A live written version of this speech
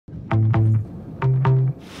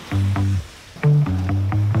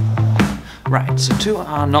Right, so to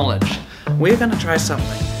our knowledge, we're going to try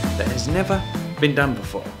something that has never been done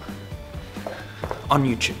before on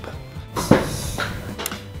YouTube.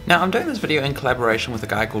 Now, I'm doing this video in collaboration with a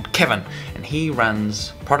guy called Kevin, and he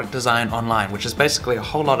runs Product Design Online, which is basically a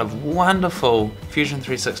whole lot of wonderful Fusion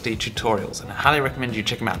 360 tutorials, and I highly recommend you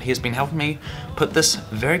check him out. He has been helping me put this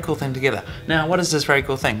very cool thing together. Now, what is this very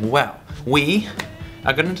cool thing? Well, we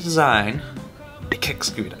are going to design a kick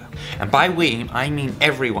scooter. And by we, I mean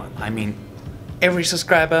everyone. I mean every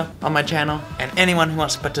subscriber on my channel and anyone who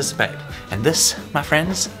wants to participate. And this, my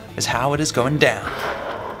friends, is how it is going down.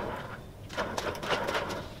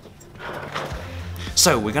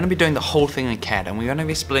 So we're going to be doing the whole thing in CAD, and we're going to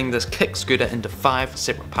be splitting this kick scooter into 5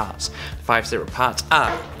 separate parts. 5 separate parts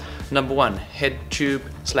are: number 1, head tube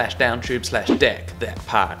 / down tube / deck, that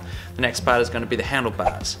part. The next part is going to be the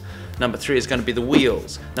handlebars. Number 3 is going to be the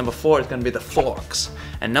wheels. Number 4 is going to be the forks.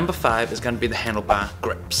 And number 5 is going to be the handlebar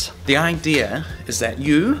grips. The idea is that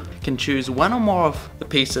you can choose one or more of the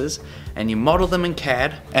pieces and you model them in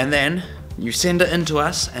CAD, and then you send it in to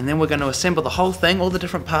us, and then we're going to assemble the whole thing, all the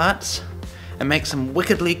different parts, and make some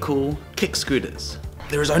wickedly cool kick scooters.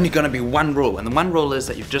 There is only going to be one rule, and the one rule is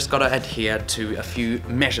that you've just got to adhere to a few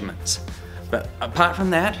measurements. But apart from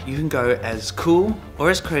that, you can go as cool or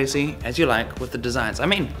as crazy as you like with the designs. I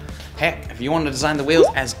mean, heck, if you want to design the wheels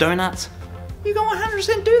as donuts, you can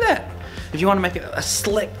 100% do that. If you want to make it a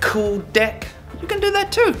slick, cool deck, you can do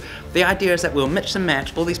that too. The idea is that we'll mix and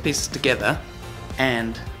match all these pieces together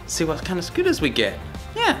and see what kind of scooters we get.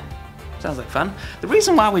 Yeah. Sounds like fun. The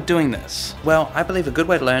reason why we're doing this, well, I believe a good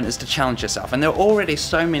way to learn is to challenge yourself, and there are already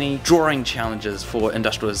so many drawing challenges for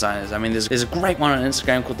industrial designers. I mean, there's a great one on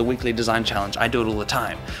Instagram called the Weekly Design Challenge. I do it all the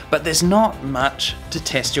time. But there's not much to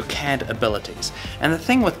test your CAD abilities. And the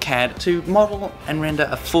thing with CAD, to model and render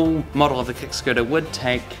a full model of a kick scooter would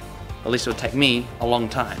take, at least it would take me, a long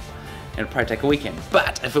time. It'd probably take a weekend.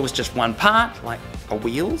 But if it was just one part, like a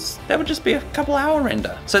wheels, that would just be a couple-hour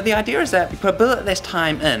render. So the idea is that you put a bit less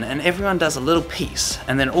time in and everyone does a little piece,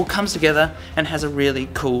 and then it all comes together and has a really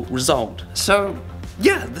cool result. So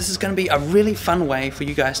yeah, this is going to be a really fun way for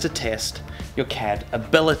you guys to test your CAD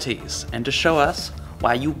abilities and to show us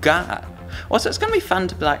why you got. Also, it's going to be fun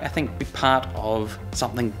to be like, I think, be part of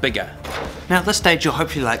something bigger. Now at this stage you're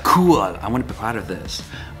hopefully like, cool, I want to be part of this.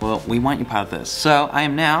 Well, we want you part of this. So I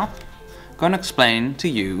am now going to explain to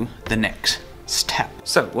you the next step.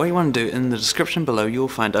 So what you want to do, in the description below you will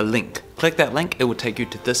find a link. Click that link, it will take you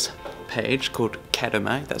to this page called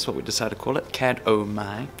CAD-O-My. That's what we decided to call it,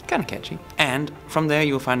 CAD-O-My. Kind of catchy. And from there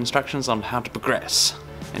you will find instructions on how to progress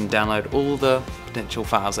and download all the potential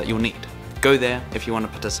files that you'll need. Go there if you want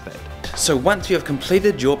to participate. So once you have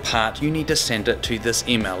completed your part, you need to send it to this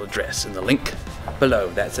email address in the link below.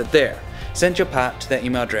 That's it there. Send your part to that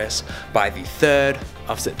email address by the 3rd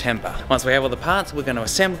of September. Once we have all the parts, we're going to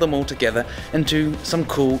assemble them all together into some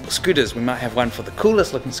cool scooters. We might have one for the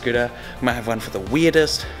coolest looking scooter, we might have one for the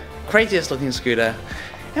weirdest, craziest looking scooter,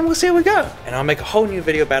 and we'll see how we go. And I'll make a whole new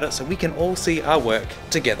video about it so we can all see our work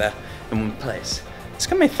together in one place. It's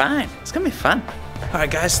going to be fine. It's going to be fun.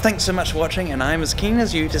 Alright guys, thanks so much for watching, and I'm as keen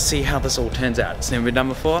as you to see how this all turns out. It's never been done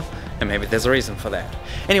before, and maybe there's a reason for that.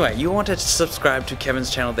 Anyway, you want to subscribe to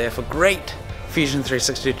Kevin's channel there for great Fusion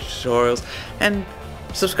 360 tutorials, and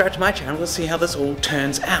subscribe to my channel to see how this all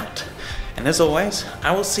turns out. And as always,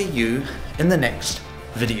 I will see you in the next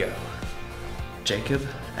video. Jacob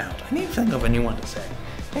out. I need to think of a new one to say.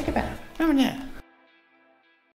 Jacob out. Oh yeah.